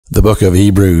The book of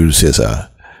Hebrews is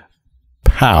a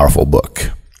powerful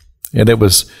book, and it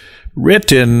was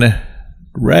written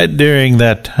right during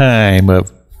that time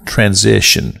of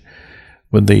transition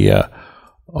when the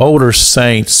older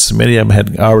saints, many of them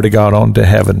had already gone on to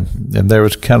heaven, and there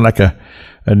was kind of like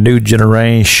a new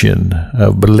generation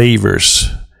of believers.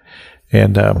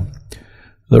 And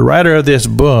the writer of this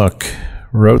book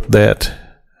wrote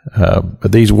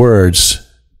these words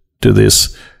to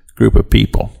this group of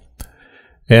people.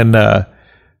 And the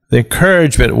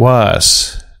encouragement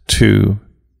was to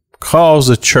cause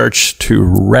the church to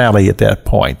rally at that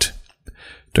point,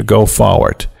 to go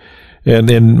forward. And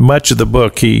in much of the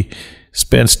book, he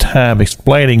spends time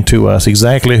explaining to us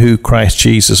exactly who Christ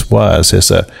Jesus was as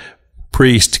a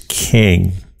priest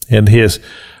king and his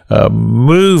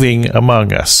moving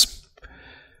among us.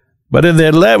 But in the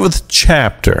 11th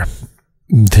chapter,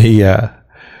 the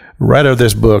writer of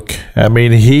this book,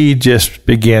 he just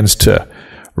begins to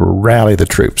rally the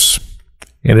troops.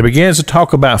 And he begins to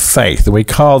talk about faith. And we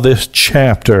call this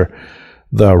chapter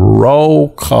the roll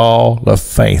call of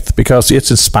faith because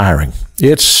it's inspiring.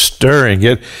 It's stirring.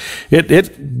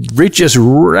 It reaches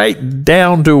right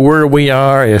down to where we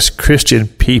are as Christian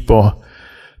people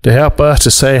to help us to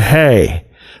say, hey,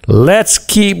 let's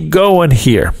keep going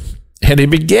here. And he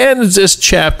begins this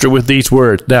chapter with these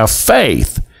words. Now,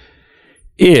 faith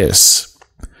is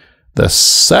the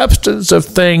substance of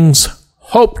things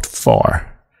hoped for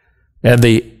and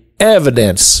the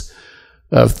evidence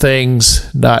of things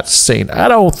not seen. I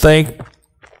don't think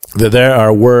that there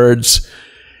are words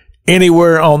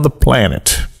anywhere on the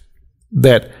planet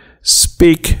that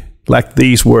speak like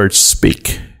these words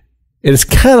speak. It's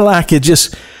kind of like it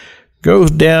just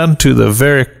goes down to the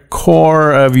very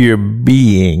core of your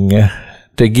being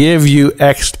to give you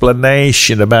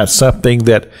explanation about something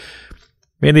that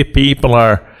many people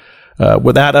are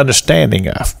without understanding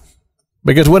of.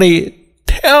 Because when he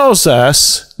tells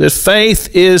us that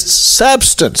faith is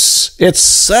substance, it's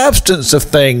substance of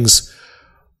things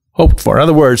hoped for. In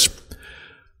other words,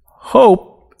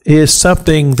 hope is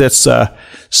something that's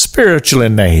spiritual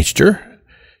in nature.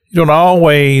 You don't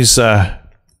always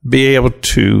be able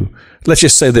to, let's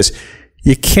just say this,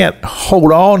 you can't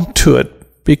hold on to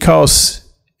it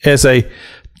because as a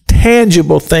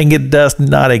tangible thing, it does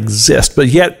not exist. But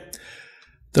yet,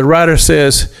 the writer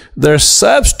says there's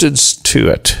substance to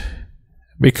it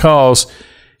because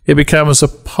it becomes a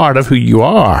part of who you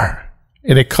are.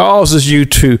 And it causes you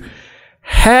to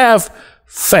have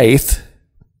faith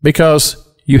because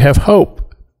you have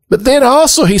hope. But then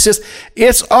also, he says,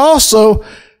 it's also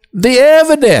the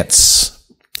evidence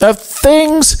of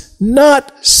things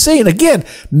not seen. Again,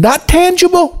 not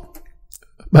tangible,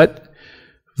 but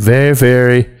very,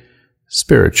 very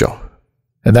spiritual.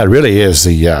 And that really is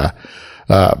the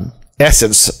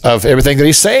essence of everything that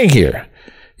he's saying here.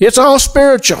 It's all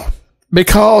spiritual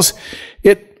because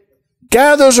it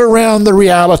gathers around the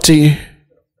reality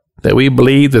that we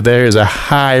believe that there is a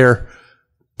higher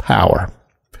power.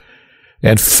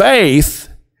 And faith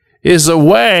is a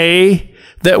way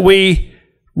that we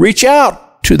reach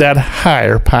out to that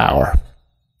higher power.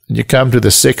 And you come to the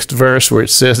 6th verse where it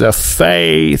says,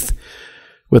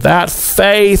 without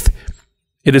faith,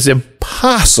 it is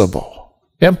impossible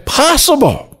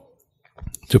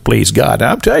to please God. Now,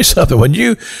 I'll tell you something. When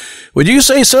you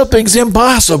say something's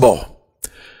impossible,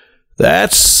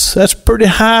 that's pretty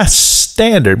high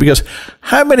standard, because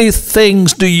how many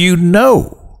things do you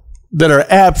know that are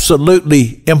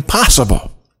absolutely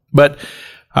impossible? But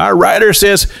our writer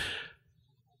says,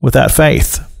 without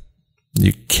faith,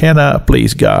 you cannot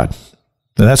please God.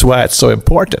 And that's why it's so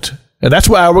important. And that's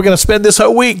why we're going to spend this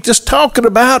whole week just talking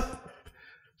about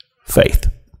faith.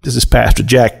 This is Pastor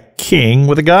Jack King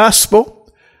with the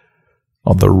gospel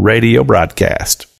on the radio broadcast.